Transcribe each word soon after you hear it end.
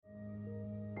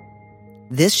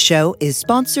This show is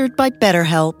sponsored by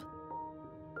BetterHelp.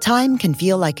 Time can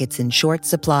feel like it's in short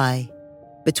supply.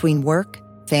 Between work,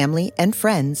 family, and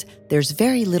friends, there's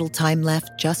very little time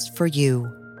left just for you.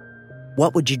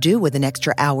 What would you do with an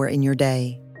extra hour in your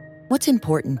day? What's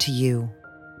important to you?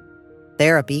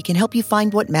 Therapy can help you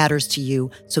find what matters to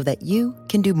you so that you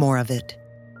can do more of it.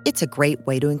 It's a great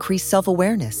way to increase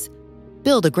self-awareness,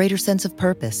 build a greater sense of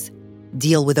purpose,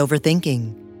 deal with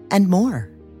overthinking, and more.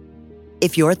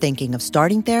 If you're thinking of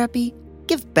starting therapy,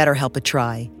 give BetterHelp a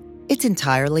try. It's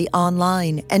entirely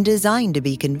online and designed to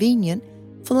be convenient,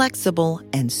 flexible,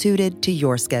 and suited to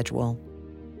your schedule.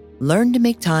 Learn to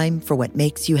make time for what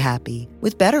makes you happy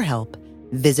with BetterHelp.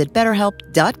 Visit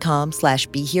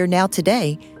BetterHelp.com/BeHereNow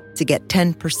today to get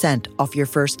 10% off your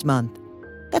first month.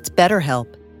 That's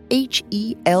BetterHelp,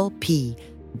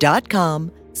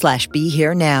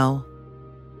 HELP.com/BeHereNow.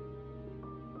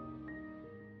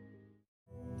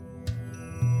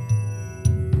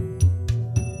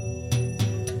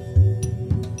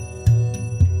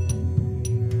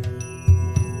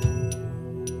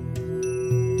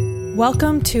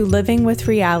 Welcome to Living with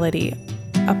Reality,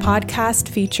 a podcast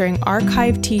featuring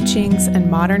archived teachings and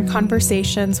modern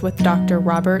conversations with Dr.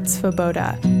 Robert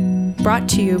Svoboda, brought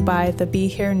to you by the Be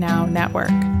Here Now Network.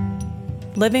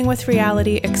 Living with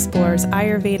Reality explores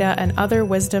Ayurveda and other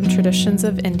wisdom traditions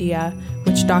of India,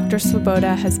 which Dr.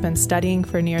 Svoboda has been studying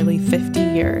for nearly 50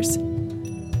 years.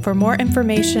 For more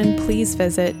information, please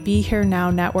visit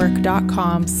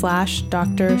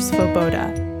BeHereNowNetwork.com/Dr.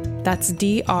 Svoboda. That's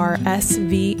DRSVOBODA.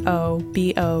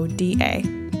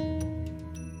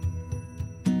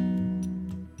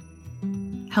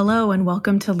 Hello and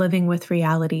welcome to Living with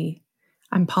Reality.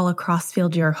 I'm Paula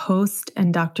Crossfield, your host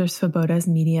and Dr. Svoboda's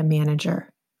media manager.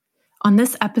 On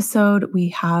this episode, we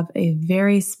have a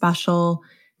very special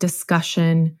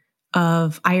discussion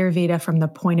of Ayurveda from the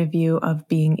point of view of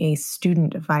being a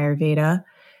student of Ayurveda.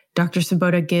 Dr.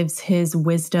 Svoboda gives his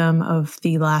wisdom of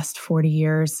the last 40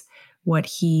 years, what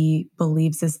he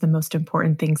believes is the most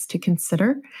important things to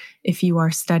consider if you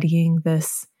are studying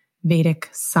this Vedic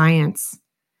science.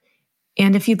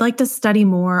 And if you'd like to study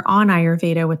more on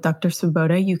Ayurveda with Dr.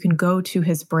 Svoboda, you can go to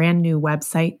his brand new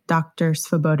website,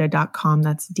 drsvoboda.com.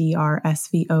 That's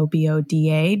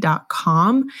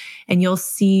DRSVOBODA.com. And you'll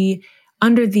see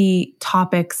under the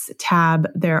topics tab,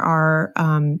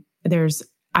 there's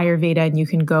Ayurveda, and you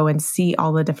can go and see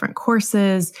all the different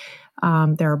courses.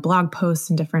 There are blog posts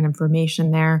and different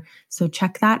information there. So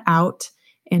check that out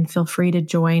and feel free to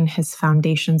join his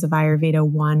Foundations of Ayurveda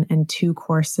 1 and 2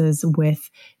 courses with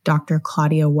Dr.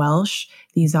 Claudia Welsh.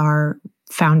 These are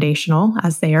foundational,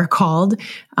 as they are called,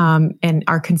 and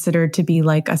are considered to be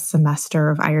like a semester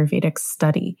of Ayurvedic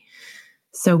study.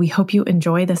 So we hope you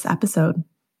enjoy this episode.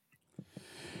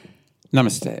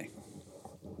 Namaste.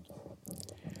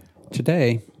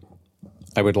 Today,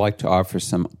 I would like to offer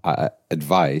some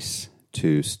advice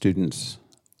to students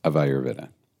of Ayurveda.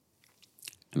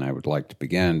 And I would like to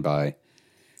begin by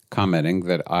commenting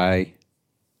that I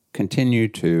continue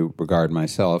to regard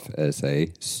myself as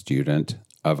a student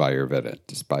of Ayurveda,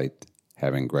 despite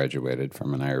having graduated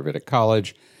from an Ayurvedic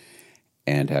college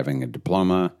and having a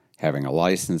diploma, having a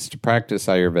license to practice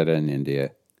Ayurveda in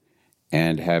India,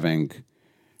 and having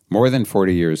more than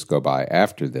 40 years go by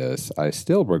after this. I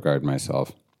still regard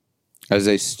myself as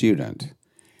a student,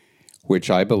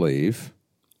 which I believe,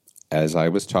 as I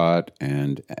was taught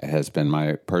and has been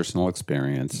my personal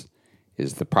experience,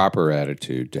 is the proper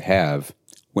attitude to have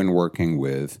when working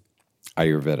with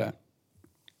Ayurveda.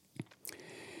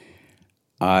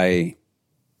 I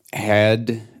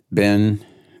had been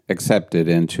accepted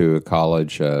into a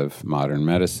college of modern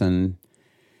medicine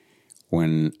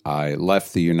when I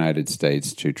left the United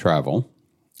States to travel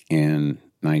in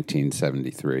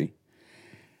 1973.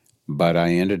 But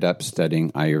I ended up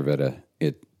studying Ayurveda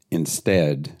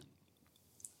instead.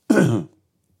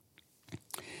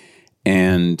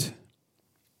 And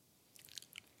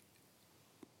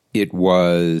it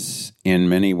was in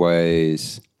many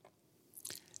ways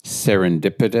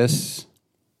serendipitous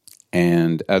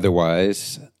and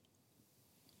otherwise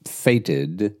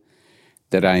fated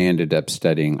that I ended up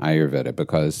studying Ayurveda,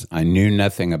 because I knew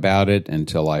nothing about it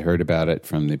until I heard about it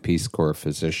from the Peace Corps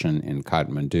physician in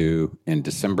Kathmandu in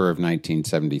December of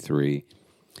 1973.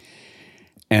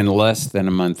 And less than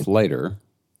a month later,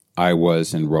 I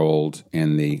was enrolled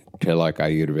in the Tilak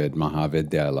Ayurved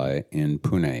Mahavidyalaya in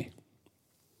Pune.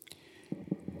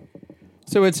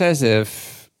 So it's as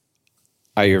if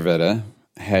Ayurveda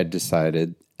had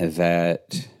decided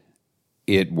that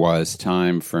it was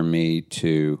time for me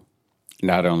to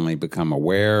not only become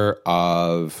aware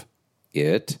of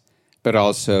it, but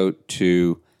also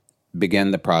to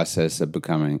begin the process of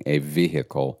becoming a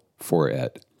vehicle for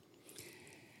it.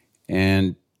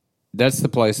 And that's the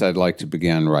place I'd like to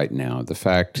begin right now. The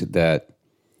fact that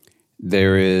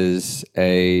there is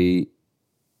a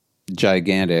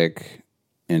gigantic,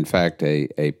 in fact,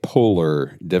 a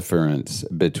polar difference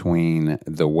between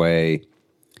the way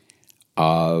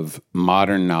of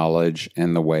modern knowledge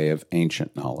and the way of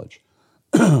ancient knowledge.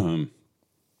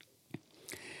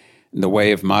 The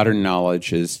way of modern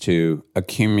knowledge is to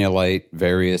accumulate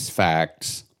various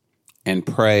facts and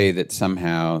pray that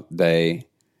somehow they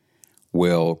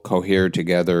will cohere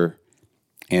together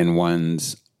in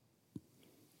one's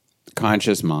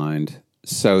conscious mind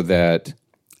so that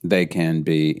they can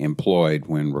be employed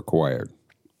when required.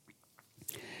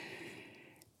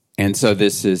 And so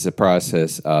this is a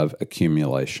process of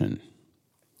accumulation.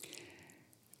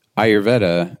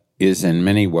 Ayurveda is in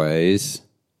many ways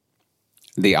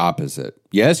the opposite.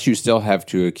 Yes, you still have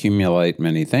to accumulate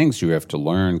many things. You have to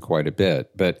learn quite a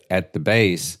bit. But at the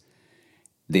base,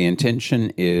 the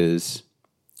intention is,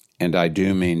 and I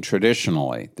do mean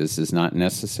traditionally, this is not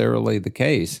necessarily the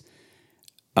case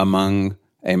among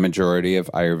a majority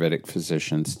of Ayurvedic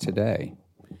physicians today.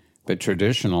 But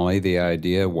traditionally, the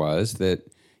idea was that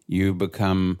you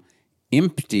become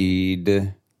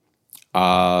emptied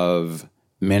of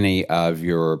many of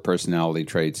your personality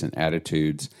traits and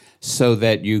attitudes so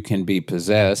that you can be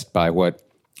possessed by what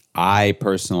I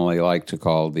personally like to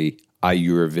call the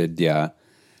Ayurvidya,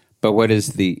 but what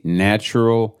is the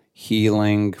natural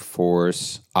healing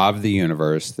force of the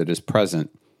universe that is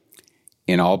present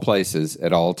in all places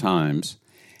at all times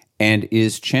and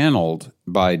is channeled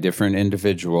by different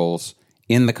individuals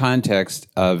in the context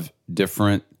of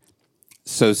different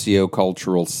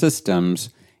sociocultural systems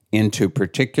into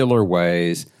particular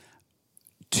ways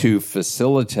to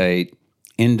facilitate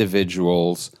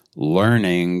individuals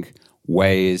learning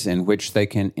ways in which they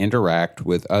can interact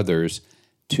with others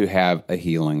to have a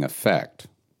healing effect.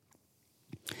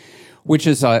 Which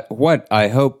is what I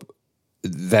hope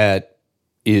that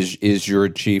is your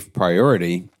chief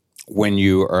priority when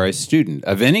you are a student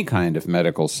of any kind of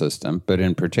medical system, but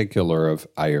in particular of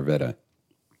Ayurveda.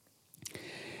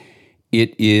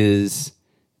 It is,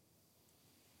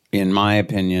 in my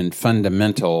opinion,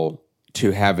 fundamental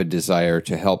to have a desire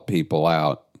to help people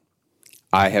out.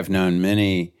 I have known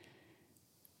many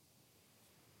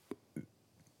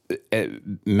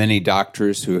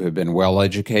doctors who have been well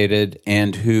educated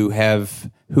and who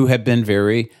have been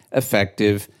very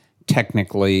effective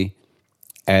technically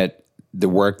at the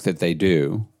work that they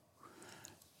do.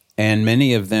 And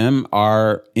many of them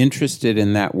are interested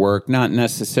in that work, not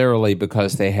necessarily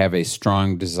because they have a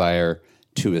strong desire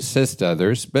to assist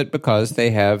others, but because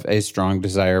they have a strong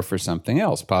desire for something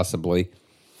else, possibly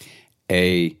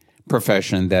a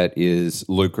profession that is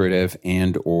lucrative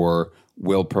and or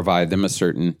will provide them a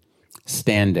certain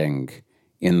standing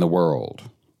in the world.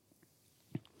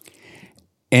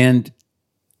 And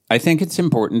I think it's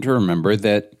important to remember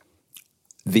that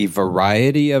the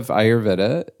variety of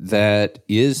Ayurveda that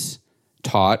is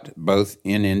taught both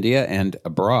in India and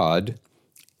abroad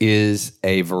is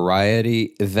a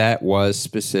variety that was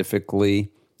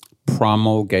specifically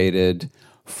promulgated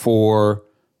for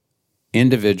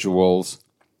individuals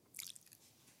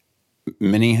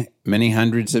many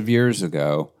hundreds of years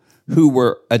ago who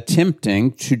were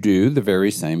attempting to do the very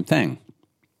same thing.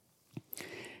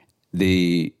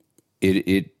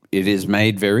 It is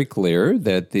made very clear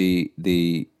that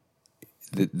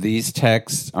these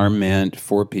texts are meant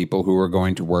for people who are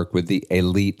going to work with the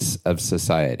elites of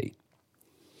society.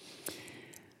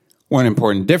 One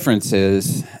important difference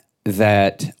is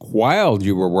that while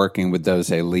you were working with those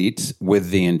elites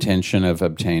with the intention of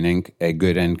obtaining a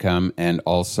good income and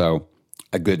also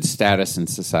a good status in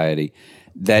society,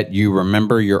 that you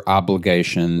remember your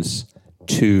obligations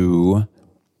to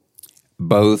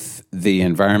both the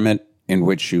environment in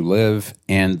which you live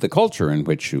and the culture in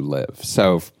which you live.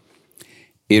 So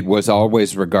it was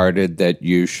always regarded that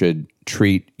you should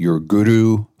treat your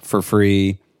guru for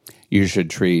free. You should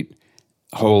treat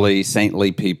holy,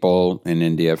 saintly people in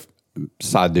India,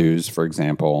 sadhus, for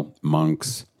example,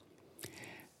 monks,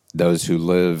 those who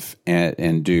live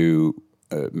and do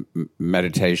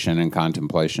meditation and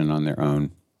contemplation on their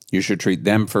own. You should treat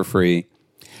them for free.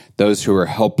 Those who are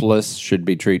helpless should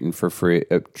be treated for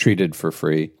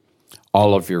free.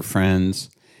 All of your friends.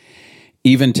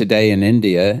 Even today in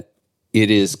India, it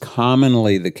is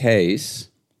commonly the case,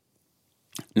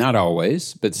 not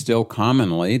always, but still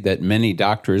commonly, that many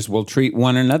doctors will treat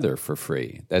one another for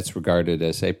free. That's regarded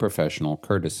as a professional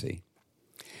courtesy.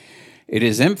 It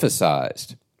is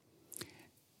emphasized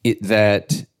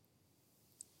that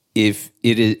if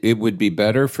it would be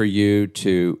better for you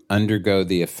to undergo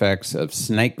the effects of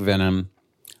snake venom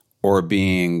or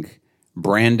being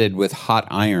branded with hot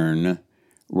iron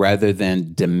rather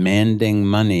than demanding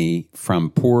money from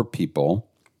poor people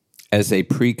as a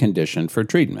precondition for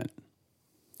treatment.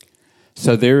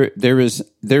 So there is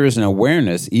an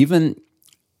awareness, even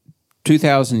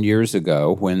 2,000 years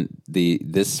ago, when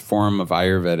this form of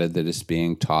Ayurveda that is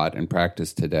being taught and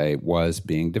practiced today was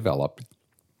being developed,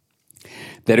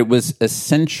 that it was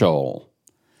essential.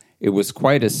 It was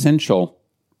quite essential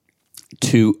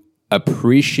to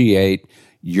appreciate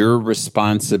your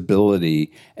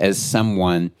responsibility as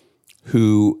someone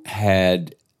who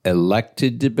had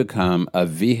elected to become a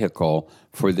vehicle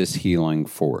for this healing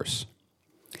force.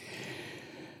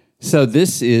 So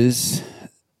this is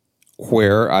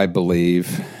where I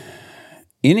believe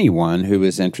anyone who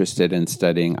is interested in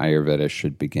studying Ayurveda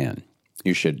should begin.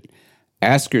 You should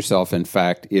ask yourself, in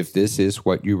fact, if this is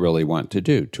what you really want to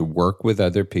do, to work with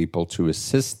other people, to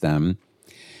assist them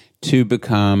to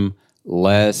become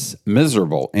less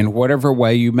miserable in whatever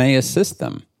way you may assist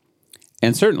them.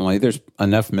 And certainly there's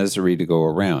enough misery to go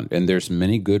around, and there's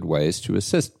many good ways to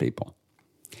assist people.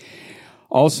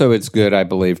 Also, it's good, I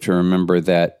believe, to remember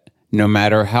that no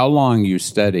matter how long you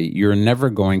study, you're never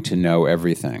going to know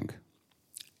everything.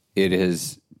 It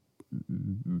is,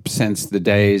 since the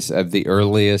days of the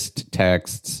earliest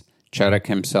texts, Charak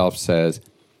himself says,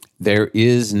 there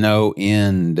is no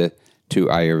end to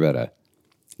Ayurveda.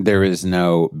 There is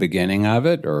no beginning of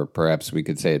it, or perhaps we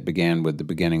could say it began with the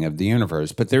beginning of the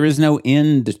universe, but there is no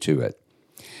end to it.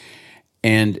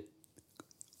 And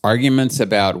arguments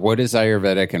about what is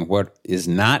Ayurvedic and what is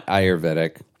not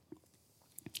Ayurvedic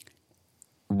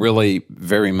really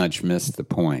very much miss the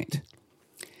point.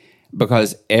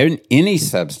 Because any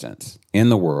substance in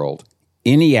the world,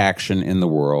 any action in the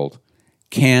world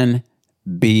can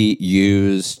be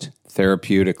used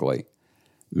therapeutically.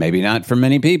 Maybe not for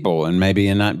many people, and maybe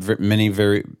in not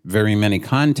very many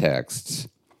contexts,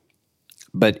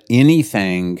 but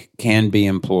anything can be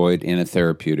employed in a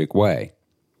therapeutic way.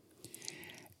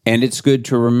 And it's good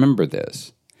to remember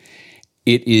this.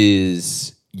 It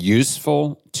is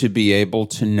useful to be able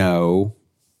to know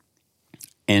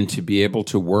and to be able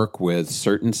to work with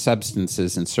certain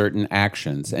substances and certain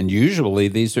actions. And usually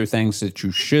these are things that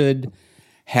you should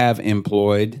have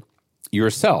employed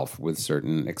yourself, with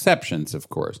certain exceptions, of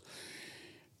course.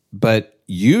 But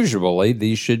usually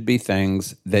these should be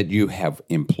things that you have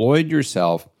employed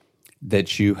yourself,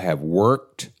 that you have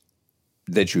worked,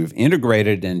 that you've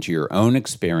integrated into your own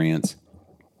experience,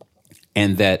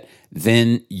 and that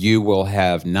then you will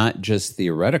have not just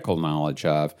theoretical knowledge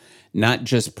of, not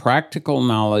just practical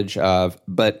knowledge of,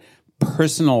 but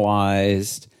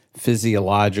personalized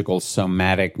physiological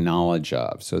somatic knowledge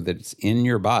of, so that it's in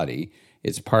your body.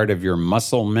 It's part of your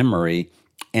muscle memory,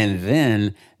 and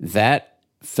then that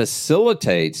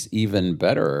facilitates even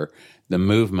better the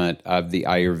movement of the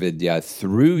Ayurveda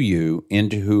through you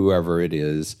into whoever it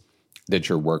is that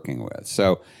you're working with.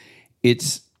 So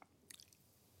it's,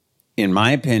 in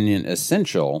my opinion,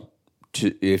 essential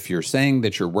to, if you're saying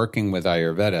that you're working with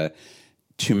Ayurveda,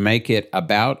 to make it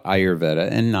about Ayurveda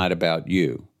and not about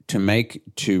you.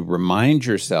 To remind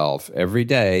yourself every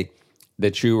day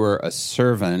that you are a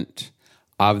servant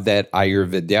of that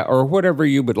Ayurveda, or whatever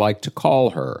you would like to call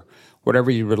her,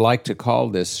 whatever you would like to call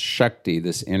this Shakti,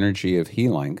 this energy of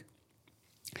healing,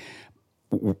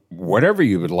 whatever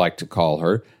you would like to call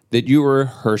her, that you are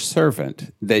her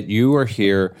servant, that you are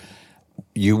here,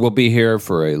 you will be here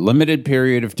for a limited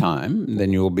period of time,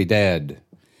 then you will be dead.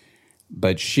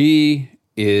 But she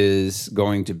is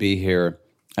going to be here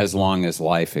as long as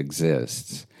life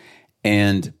exists.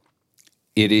 And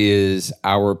it is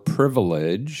our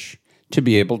privilege to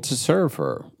be able to serve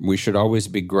her. We should always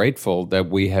be grateful that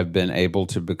we have been able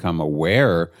to become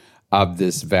aware of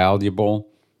this valuable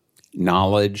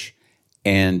knowledge,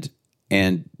 and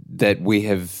that we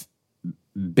have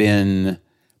been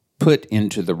put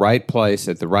into the right place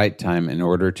at the right time in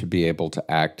order to be able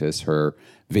to act as her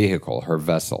vehicle, her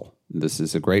vessel. This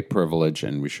is a great privilege,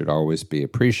 and we should always be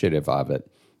appreciative of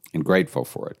it and grateful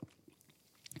for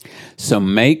it. So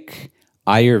make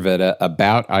Ayurveda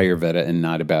about Ayurveda and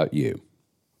not about you.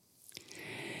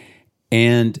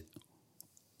 And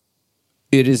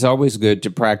it is always good to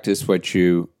practice what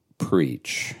you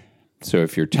preach. So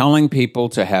if you're telling people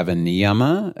to have a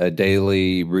niyama, a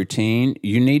daily routine,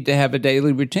 you need to have a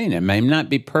daily routine. It may not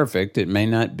be perfect. It may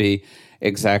not be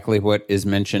exactly what is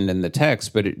mentioned in the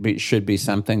text, but it should be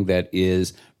something that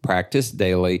is practiced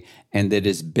daily and that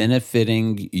is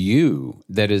benefiting you,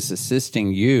 that is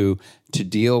assisting you to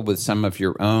deal with some of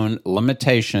your own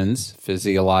limitations,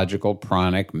 physiological,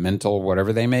 chronic, mental,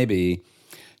 whatever they may be,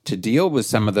 to deal with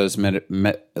some of those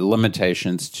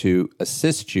limitations to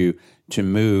assist you to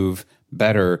move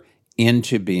better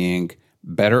into being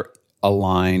better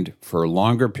aligned for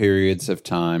longer periods of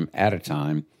time at a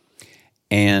time,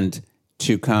 and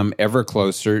to come ever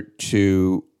closer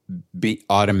to be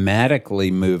automatically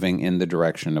moving in the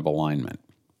direction of alignment.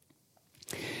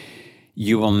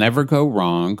 You will never go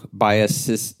wrong by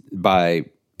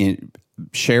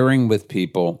sharing with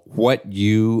people what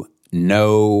you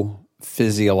know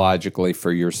physiologically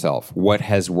for yourself, what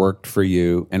has worked for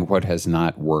you and what has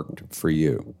not worked for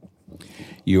you.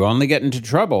 You only get into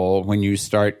trouble when you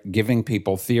start giving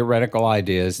people theoretical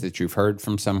ideas that you've heard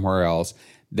from somewhere else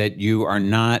that you are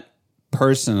not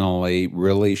personally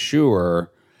really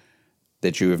sure,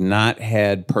 that you have not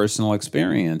had personal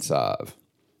experience of.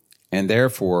 And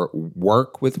therefore,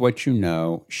 work with what you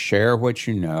know, share what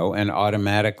you know, and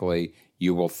automatically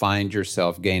you will find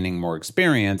yourself gaining more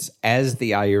experience as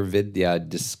the Ayurveda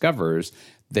discovers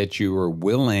that you are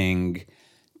willing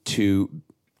to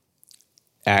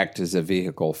act as a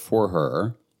vehicle for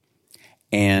her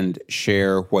and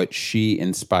share what she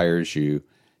inspires you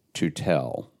to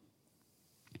tell.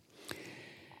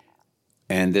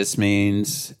 And this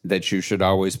means that you should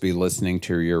always be listening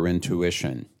to your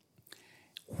intuition.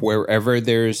 Wherever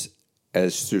there's,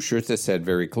 as Sushruta said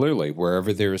very clearly,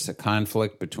 wherever there is a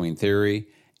conflict between theory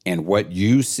and what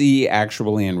you see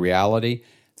actually in reality,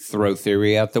 throw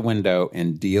theory out the window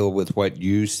and deal with what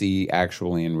you see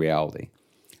actually in reality.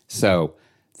 So,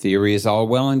 theory is all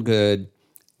well and good,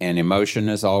 and emotion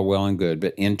is all well and good,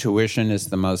 but intuition is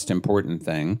the most important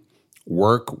thing.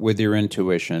 Work with your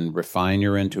intuition, refine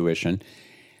your intuition.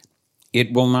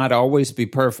 It will not always be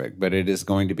perfect, but it is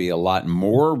going to be a lot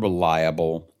more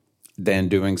reliable than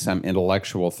doing some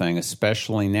intellectual thing,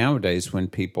 especially nowadays when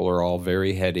people are all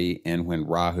very heady and when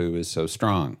Rahu is so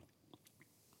strong.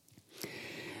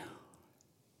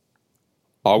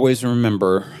 Always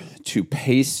remember to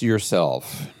pace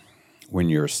yourself when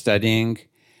you're studying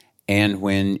and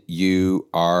when you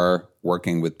are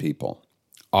working with people.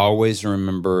 Always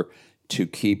remember to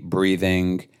keep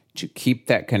breathing, to keep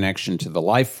that connection to the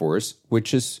life force,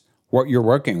 which is what you're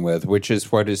working with, which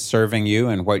is what is serving you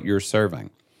and what you're serving.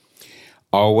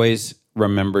 Always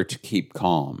remember to keep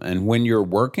calm. And when you're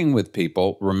working with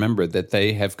people, remember that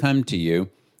they have come to you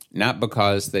not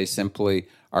because they simply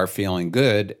are feeling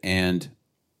good and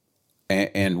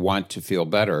want to feel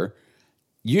better.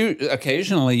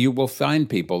 Occasionally you will find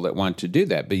people that want to do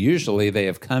that, but usually they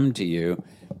have come to you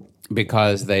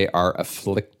because they are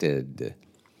afflicted.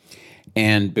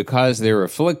 And because they're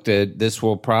afflicted, this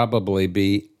will probably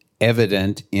be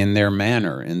evident in their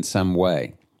manner in some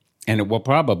way. And it will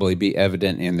probably be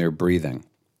evident in their breathing.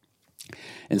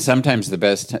 And sometimes the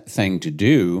best thing to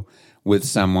do with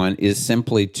someone is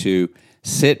simply to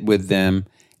sit with them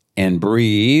and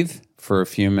breathe for a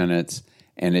few minutes.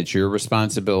 And it's your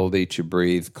responsibility to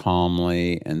breathe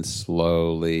calmly and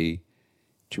slowly,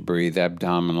 to breathe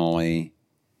abdominally.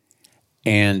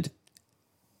 And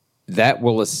that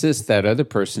will assist that other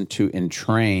person to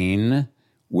entrain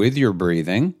with your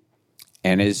breathing.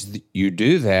 And as you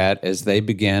do that, as they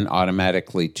begin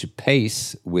automatically to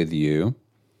pace with you,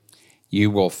 you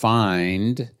will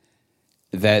find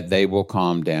that they will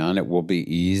calm down. It will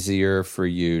be easier for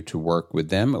you to work with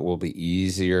them. It will be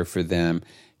easier for them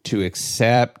to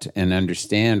accept and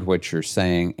understand what you're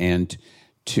saying and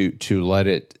to let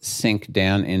it sink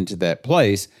down into that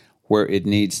place where it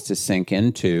needs to sink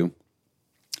into,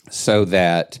 so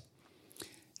that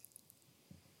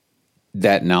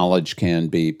that knowledge can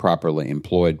be properly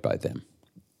employed by them.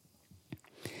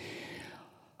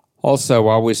 Also,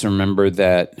 always remember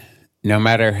that no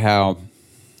matter how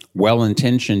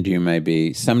well-intentioned you may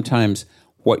be, sometimes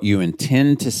what you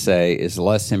intend to say is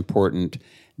less important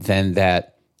than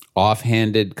that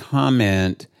offhanded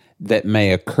comment that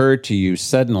may occur to you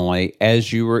suddenly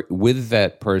as you were with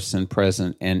that person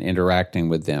present and interacting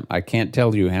with them. I can't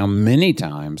tell you how many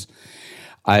times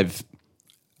I've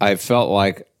felt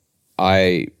like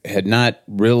I had not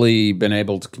really been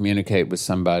able to communicate with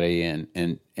somebody,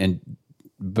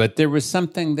 but there was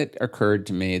something that occurred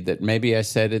to me that maybe I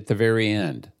said at the very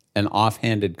end, an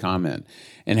offhanded comment,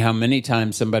 and how many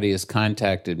times somebody has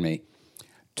contacted me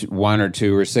 1 or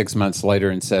 2 or 6 months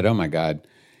later and said, "Oh my God,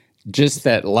 just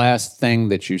that last thing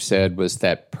that you said was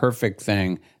that perfect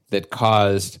thing that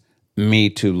caused me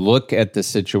to look at the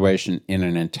situation in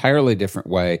an entirely different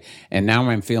way. And now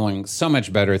I'm feeling so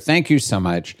much better. Thank you so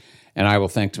much. And I will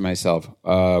think to myself,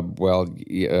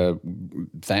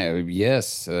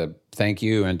 yes, thank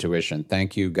you, intuition.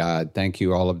 Thank you, God. Thank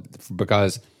you,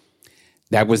 because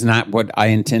that was not what I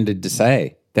intended to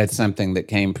say. That's something that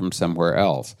came from somewhere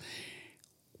else,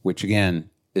 which again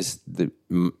is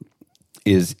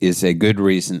a good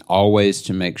reason always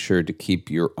to make sure to keep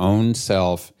your own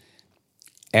self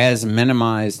as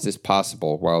minimized as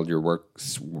possible while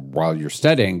you're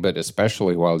studying, but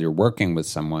especially while you're working with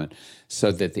someone,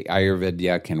 so that the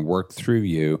Ayurveda can work through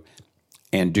you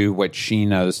and do what she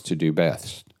knows to do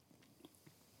best.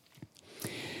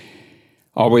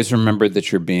 Always remember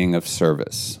that you're being of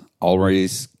service.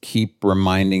 Always keep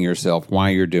reminding yourself why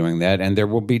you're doing that. And there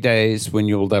will be days when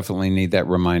you will definitely need that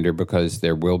reminder, because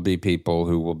there will be people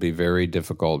who will be very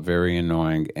difficult, very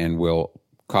annoying, and will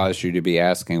cause you to be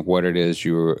asking what it is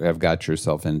you have got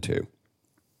yourself into.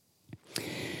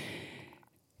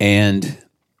 And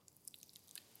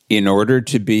in order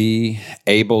to be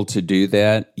able to do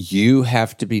that, you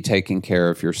have to be taking care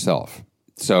of yourself.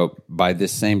 So by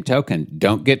this same token,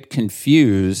 don't get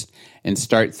confused and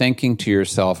start thinking to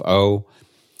yourself, oh,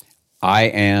 I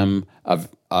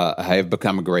have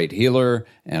become a great healer,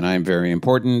 and I'm very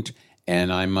important,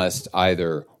 and I must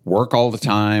either work all the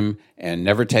time and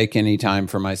never take any time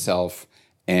for myself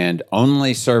and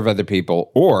only serve other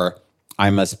people, or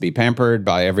I must be pampered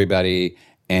by everybody,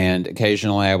 and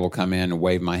occasionally I will come in and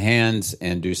wave my hands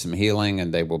and do some healing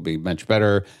and they will be much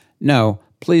better. No,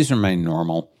 please remain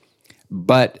normal.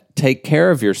 But take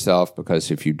care of yourself,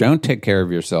 because if you don't take care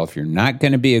of yourself, you're not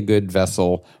going to be a good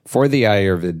vessel for the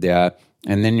Ayurveda,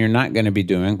 and then you're not going to be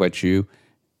doing what you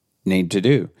need to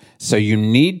do. So you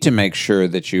need to make sure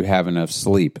that you have enough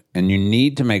sleep, and you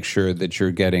need to make sure that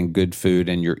you're getting good food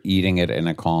and you're eating it in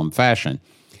a calm fashion,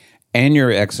 and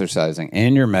you're exercising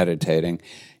and you're meditating.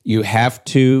 You have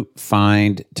to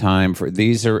find time for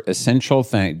these. Are essential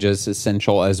things, just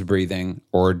essential as breathing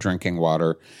or drinking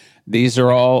water. These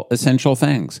are all essential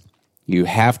things. You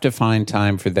have to find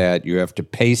time for that. You have to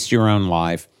pace your own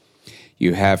life.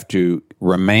 You have to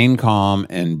remain calm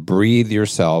and breathe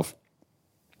yourself.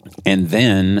 And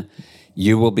then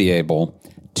you will be able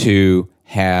to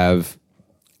have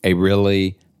a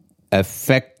really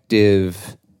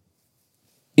effective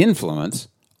influence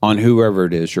on whoever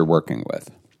it is you're working with.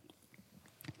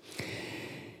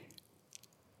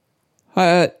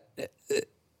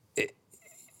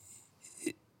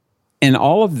 And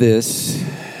all of this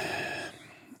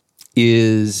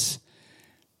is,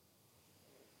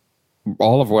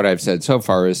 all of what I've said so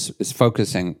far is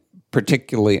focusing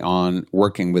particularly on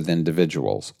working with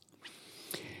individuals.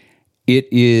 It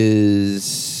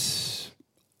is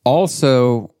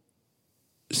also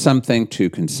something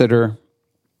to consider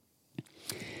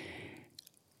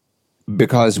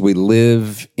because we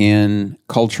live in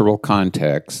cultural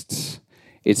contexts.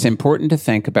 It's important to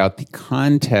think about the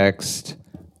context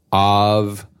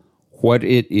of what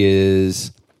it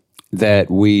is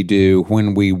that we do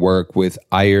when we work with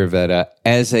Ayurveda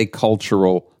as a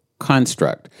cultural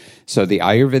construct. So the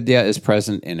Ayurveda is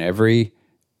present in every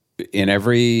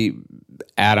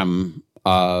atom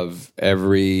of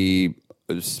every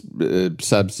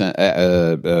substance,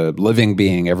 living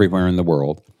being everywhere in the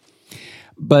world.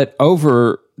 But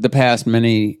over the past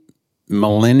many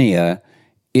millennia,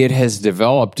 it has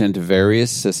developed into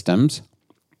various systems.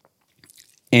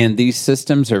 And these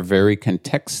systems are very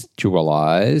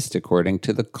contextualized according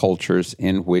to the cultures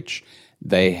in which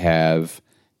they have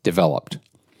developed.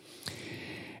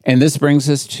 And this brings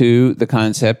us to the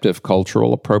concept of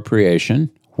cultural appropriation,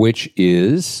 which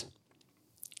is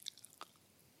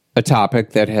a topic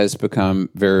that has become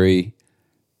very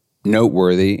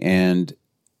noteworthy and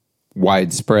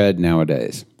widespread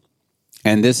nowadays.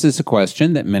 And this is a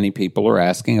question that many people are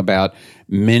asking about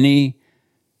many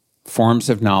forms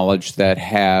of knowledge that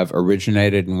have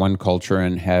originated in one culture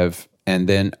and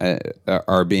then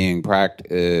are being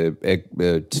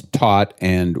taught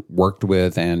and worked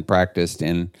with and practiced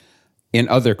in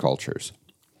other cultures.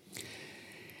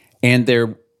 And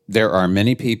there are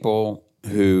many people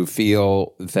who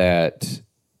feel a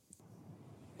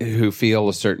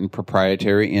certain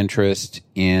proprietary interest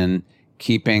in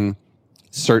keeping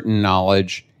certain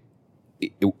knowledge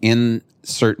in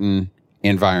certain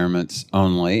environments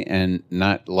only and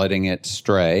not letting it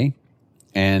stray.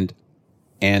 And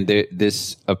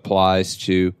this applies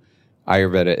to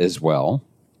Ayurveda as well.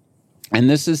 And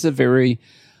this is a very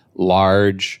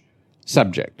large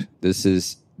subject. This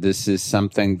is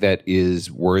something that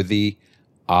is worthy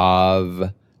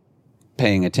of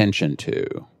paying attention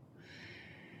to.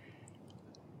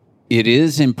 it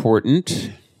is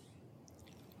important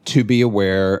to be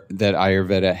aware that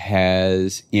Ayurveda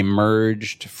has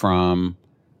emerged from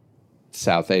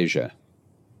South Asia.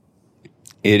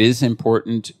 It is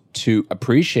important to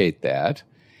appreciate that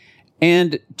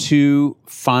and to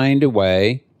find a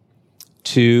way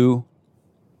to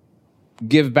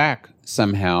give back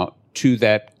somehow to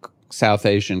that South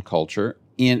Asian culture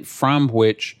from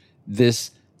which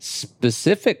this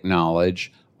specific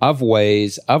knowledge of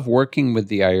ways of working with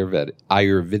the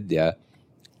Ayurveda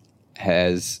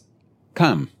has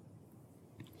come.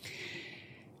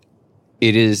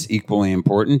 It is equally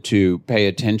important to pay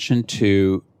attention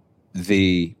to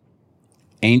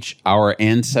our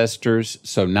ancestors.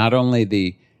 So not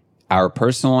only our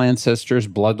personal ancestors,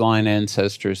 bloodline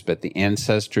ancestors, but the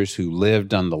ancestors who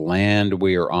lived on the land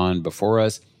we are on before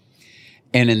us.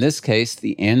 And in this case,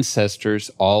 the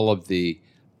ancestors, all of the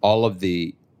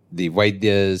Vaidyas,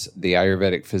 the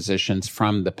Ayurvedic physicians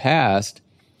from the past,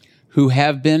 who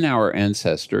have been our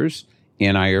ancestors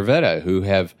in Ayurveda, who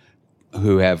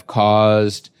have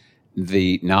caused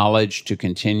the knowledge to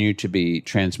continue to be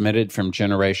transmitted from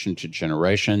generation to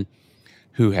generation,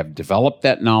 who have developed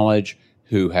that knowledge,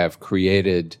 who have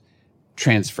created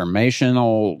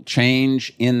transformational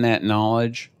change in that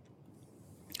knowledge.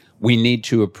 We need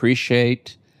to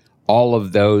appreciate all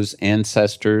of those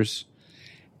ancestors,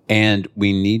 and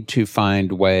we need to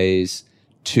find ways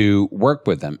to work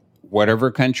with them.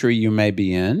 Whatever country you may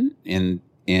be in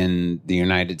the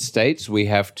United States, we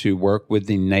have to work with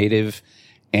the native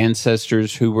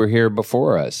ancestors who were here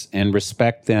before us and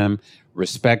respect them,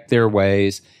 respect their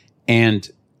ways,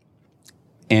 and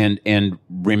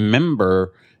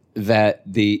remember that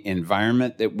the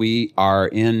environment that we are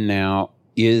in now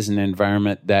is an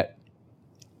environment that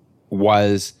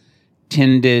was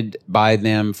tended by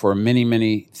them for many,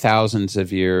 many thousands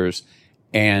of years.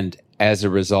 And as a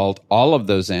result, all of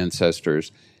those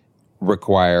ancestors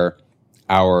require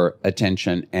our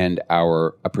attention and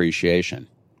our appreciation.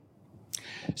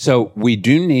 So we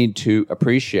do need to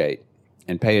appreciate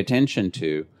and pay attention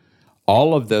to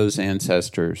all of those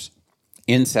ancestors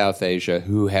in South Asia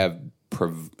who have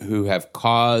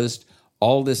caused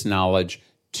all this knowledge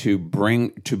to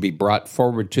be brought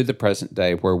forward to the present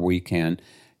day, where we can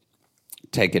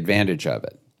take advantage of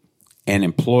it and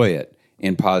employ it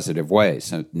in positive ways.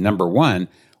 So number one,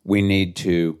 we need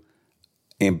to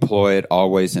employ it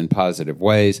always in positive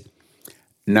ways.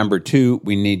 Number two,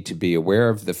 we need to be aware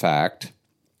of the fact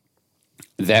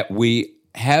that we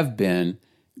have been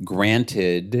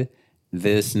granted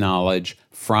this knowledge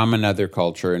from another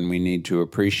culture, and we need to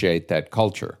appreciate that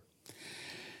culture.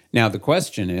 Now, the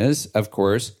question is, of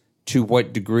course, to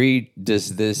what degree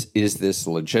is this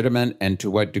legitimate, and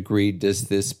to what degree does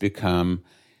this become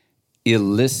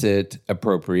illicit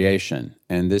appropriation?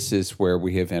 And this is where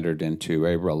we have entered into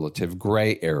a relative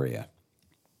gray area.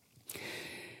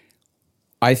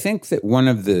 I think that one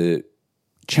of the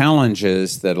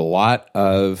challenges that a lot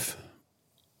of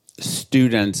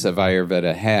students of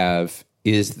Ayurveda have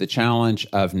is the challenge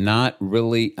of not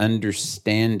really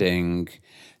understanding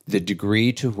the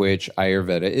degree to which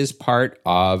Ayurveda is part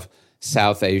of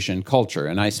South Asian culture.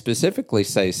 And I specifically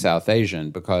say South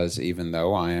Asian because even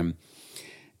though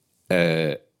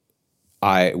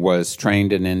I was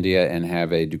trained in India and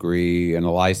have a degree and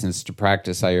a license to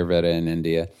practice Ayurveda in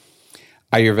India,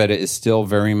 Ayurveda is still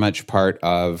very much part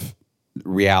of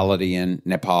reality in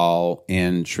Nepal,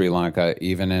 in Sri Lanka,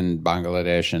 even in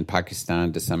Bangladesh and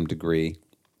Pakistan to some degree.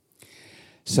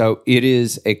 So it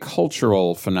is a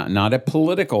cultural phenomenon, not a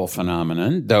political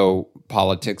phenomenon, though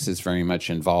politics is very much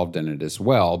involved in it as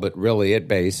well, but really at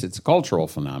base it's a cultural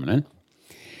phenomenon.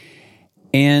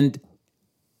 And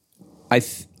I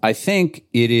think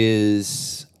it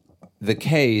is the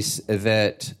case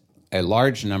that a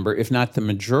large number, if not the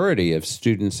majority of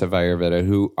students of Ayurveda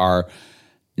who are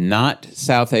not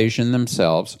South Asian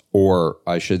themselves, or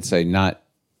I should say not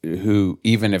who,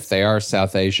 even if they are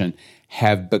South Asian,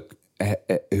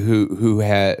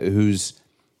 who's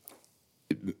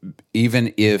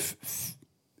even if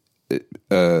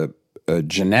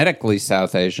genetically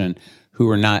South Asian,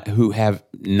 who have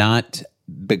not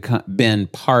been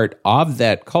part of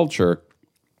that culture,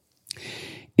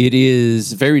 it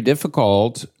is very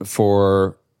difficult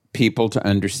for people to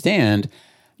understand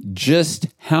just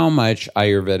how much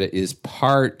Ayurveda is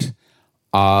part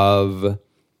of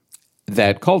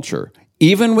that culture,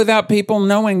 even without people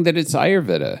knowing that it's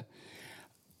Ayurveda.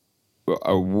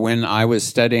 When I was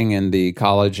studying in the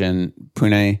college in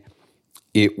Pune,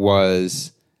 it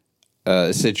was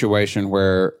a situation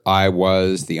where I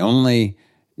was the only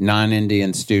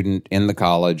non-Indian student in the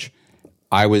college.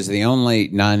 I was the only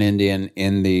non-Indian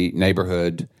in the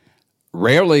neighborhood.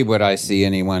 rarely would I see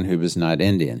anyone who was not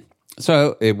Indian.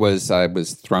 So I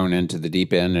was thrown into the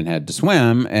deep end and had to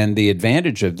swim. And the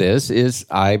advantage of this is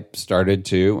I started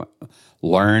to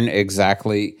learn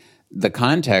exactly the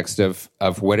context of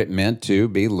what it meant to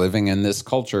be living in this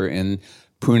culture in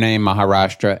Pune,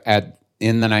 Maharashtra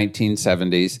in the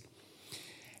 1970s.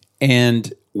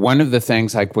 And one of the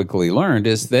things I quickly learned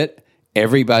is that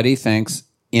everybody thinks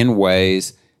in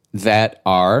ways that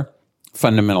are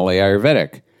fundamentally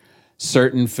Ayurvedic.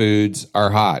 Certain foods are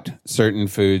hot. Certain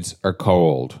foods are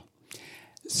cold.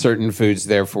 Certain foods,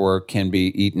 therefore, can be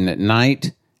eaten at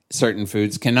night. Certain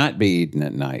foods cannot be eaten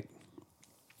at night.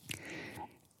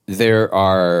 There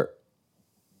are,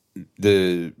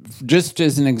 just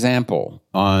as an example,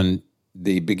 on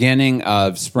the beginning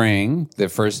of spring, the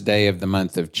first day of the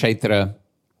month of Chaitra,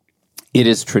 it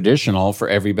is traditional for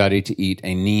everybody to eat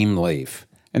a neem leaf.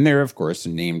 And there are, of course,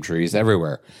 neem trees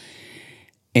everywhere.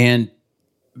 And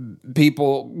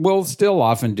people will still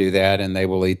often do that, and they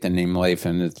will eat the neem leaf,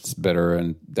 and it's bitter,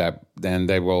 and then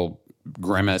they will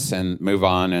grimace and move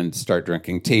on and start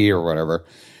drinking tea or whatever.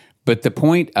 But the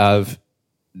point of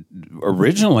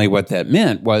originally what that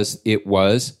meant was it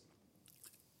was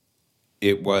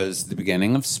the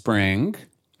beginning of spring,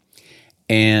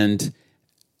 and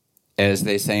as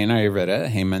they say in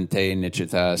Ayurveda, Hemante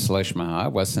Nichita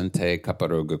Sleshmaha Vasante Kappa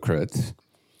Krit.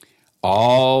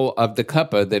 All of the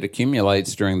kapha that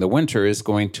accumulates during the winter is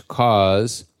going to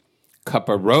cause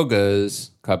kapha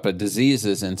rogas, kapha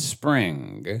diseases in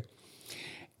spring.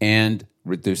 And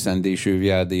Ritu Sandishu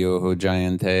Vyadiyoho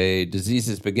Jayante,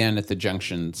 diseases begin at the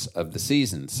junctions of the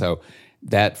seasons. So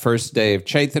that first day of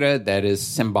Chaitra, that is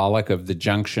symbolic of the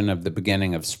junction of the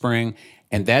beginning of spring.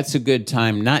 And that's a good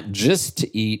time not just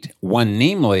to eat one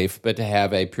neem leaf, but to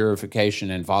have a purification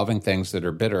involving things that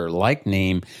are bitter, like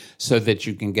neem, so that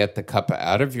you can get the kapha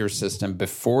out of your system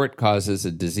before it causes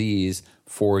a disease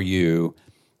for you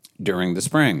during the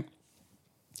spring.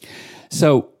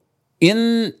 So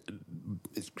in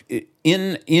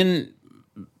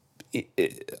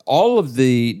all of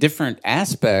the different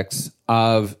aspects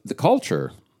of the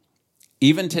culture,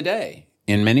 even today,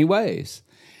 in many ways,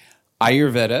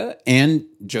 Ayurveda and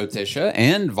Jyotisha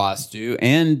and Vastu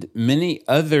and many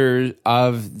other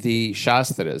of the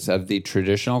Shastras, of the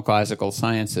traditional classical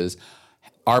sciences,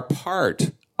 are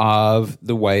part of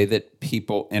the way that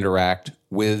people interact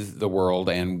with the world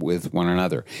and with one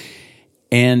another.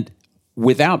 And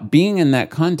without being in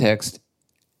that context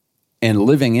and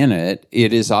living in it,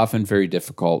 it is often very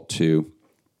difficult to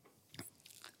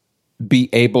be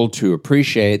able to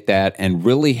appreciate that and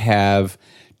really have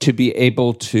to be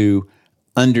able to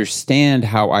understand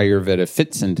how Ayurveda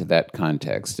fits into that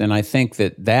context. And I think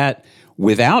that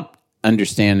without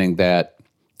understanding that,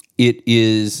 it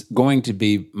is going to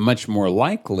be much more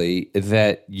likely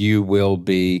that you will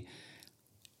be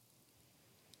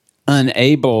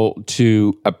unable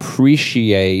to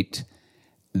appreciate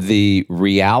the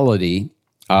reality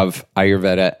of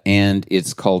Ayurveda and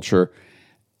its culture,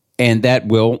 and that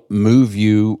will move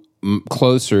you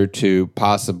closer to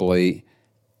possibly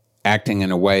acting in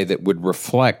a way that would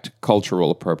reflect cultural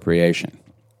appropriation.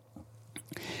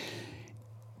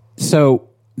 So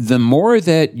the more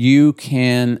that you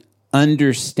can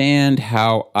understand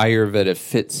how Ayurveda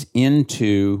fits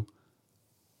into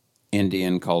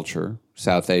Indian culture,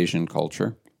 South Asian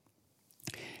culture,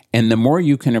 and the more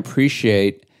you can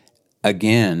appreciate,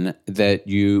 again, that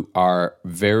you are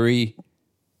very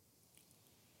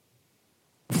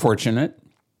fortunate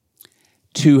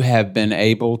to have been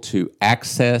able to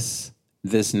access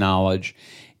this knowledge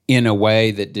in a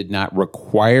way that did not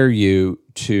require you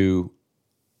to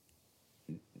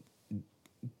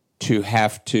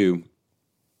have to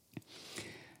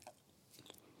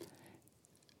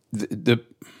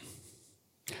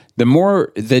the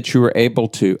more that you are able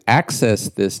to access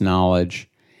this knowledge,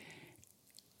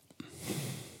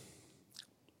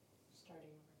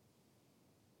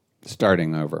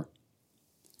 starting over.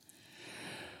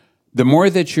 The more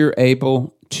that you're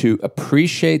able to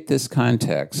appreciate this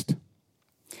context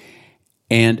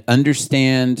and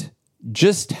understand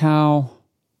just how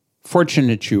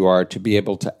fortunate you are to be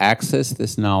able to access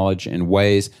this knowledge in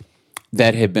ways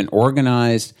that have been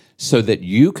organized so that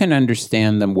you can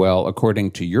understand them well according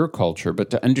to your culture, but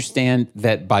to understand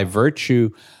that by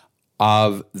virtue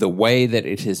of the way that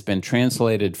it has been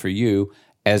translated for you,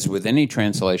 as with any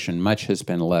translation, much has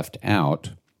been left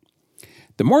out.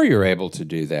 The more you're able to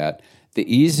do that,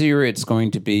 the easier it's going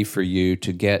to be for you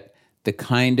to get the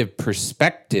kind of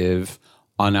perspective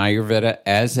on Ayurveda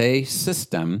as a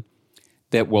system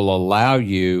that will allow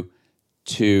you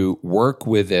to work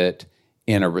with it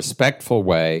in a respectful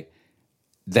way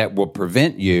that will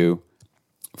prevent you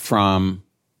from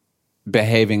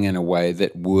behaving in a way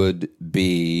that would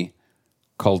be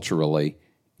culturally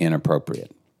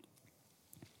inappropriate.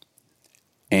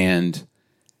 And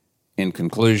in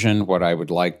conclusion, what I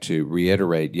would like to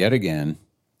reiterate yet again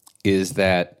is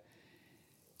that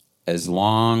as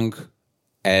long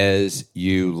as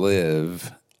you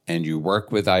live and you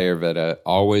work with Ayurveda,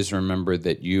 always remember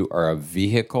that you are a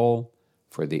vehicle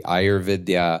for the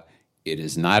Ayurvidya. It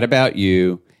is not about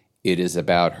you, it is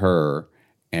about her.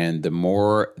 And the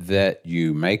more that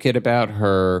you make it about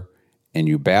her and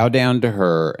you bow down to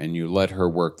her and you let her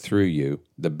work through you,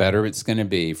 the better it's going to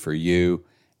be for you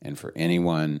and for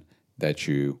anyone that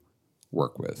you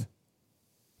work with.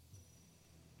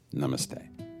 Namaste.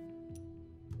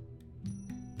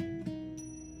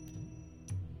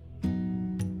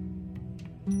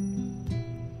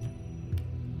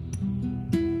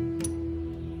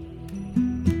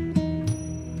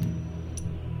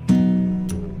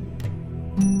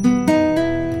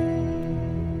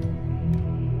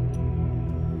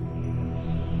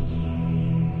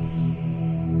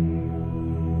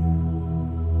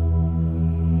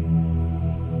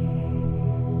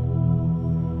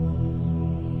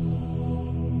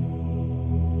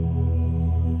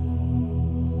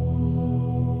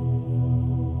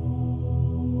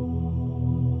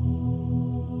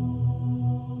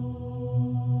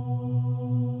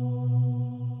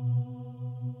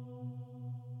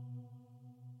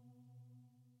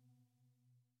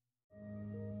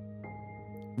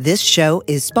 This show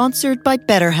is sponsored by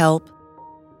BetterHelp.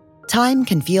 Time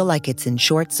can feel like it's in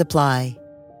short supply.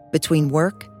 Between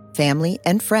work, family,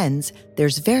 and friends,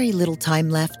 there's very little time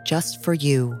left just for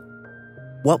you.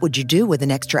 What would you do with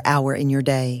an extra hour in your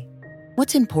day?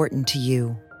 What's important to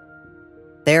you?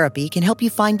 Therapy can help you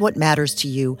find what matters to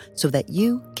you so that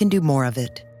you can do more of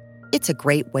it. It's a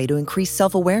great way to increase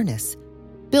self-awareness,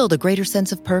 build a greater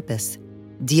sense of purpose,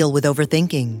 deal with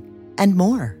overthinking, and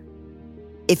more.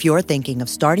 If you're thinking of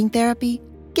starting therapy,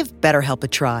 give BetterHelp a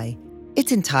try.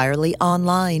 It's entirely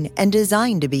online and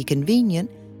designed to be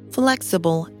convenient,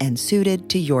 flexible, and suited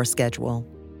to your schedule.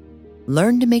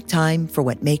 Learn to make time for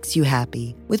what makes you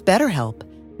happy with BetterHelp.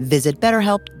 Visit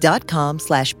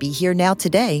BetterHelp.com/BeHereNow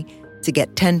today to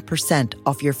get 10%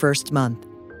 off your first month.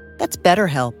 That's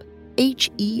BetterHelp,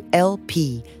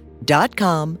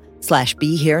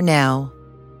 HELP.com/BeHereNow.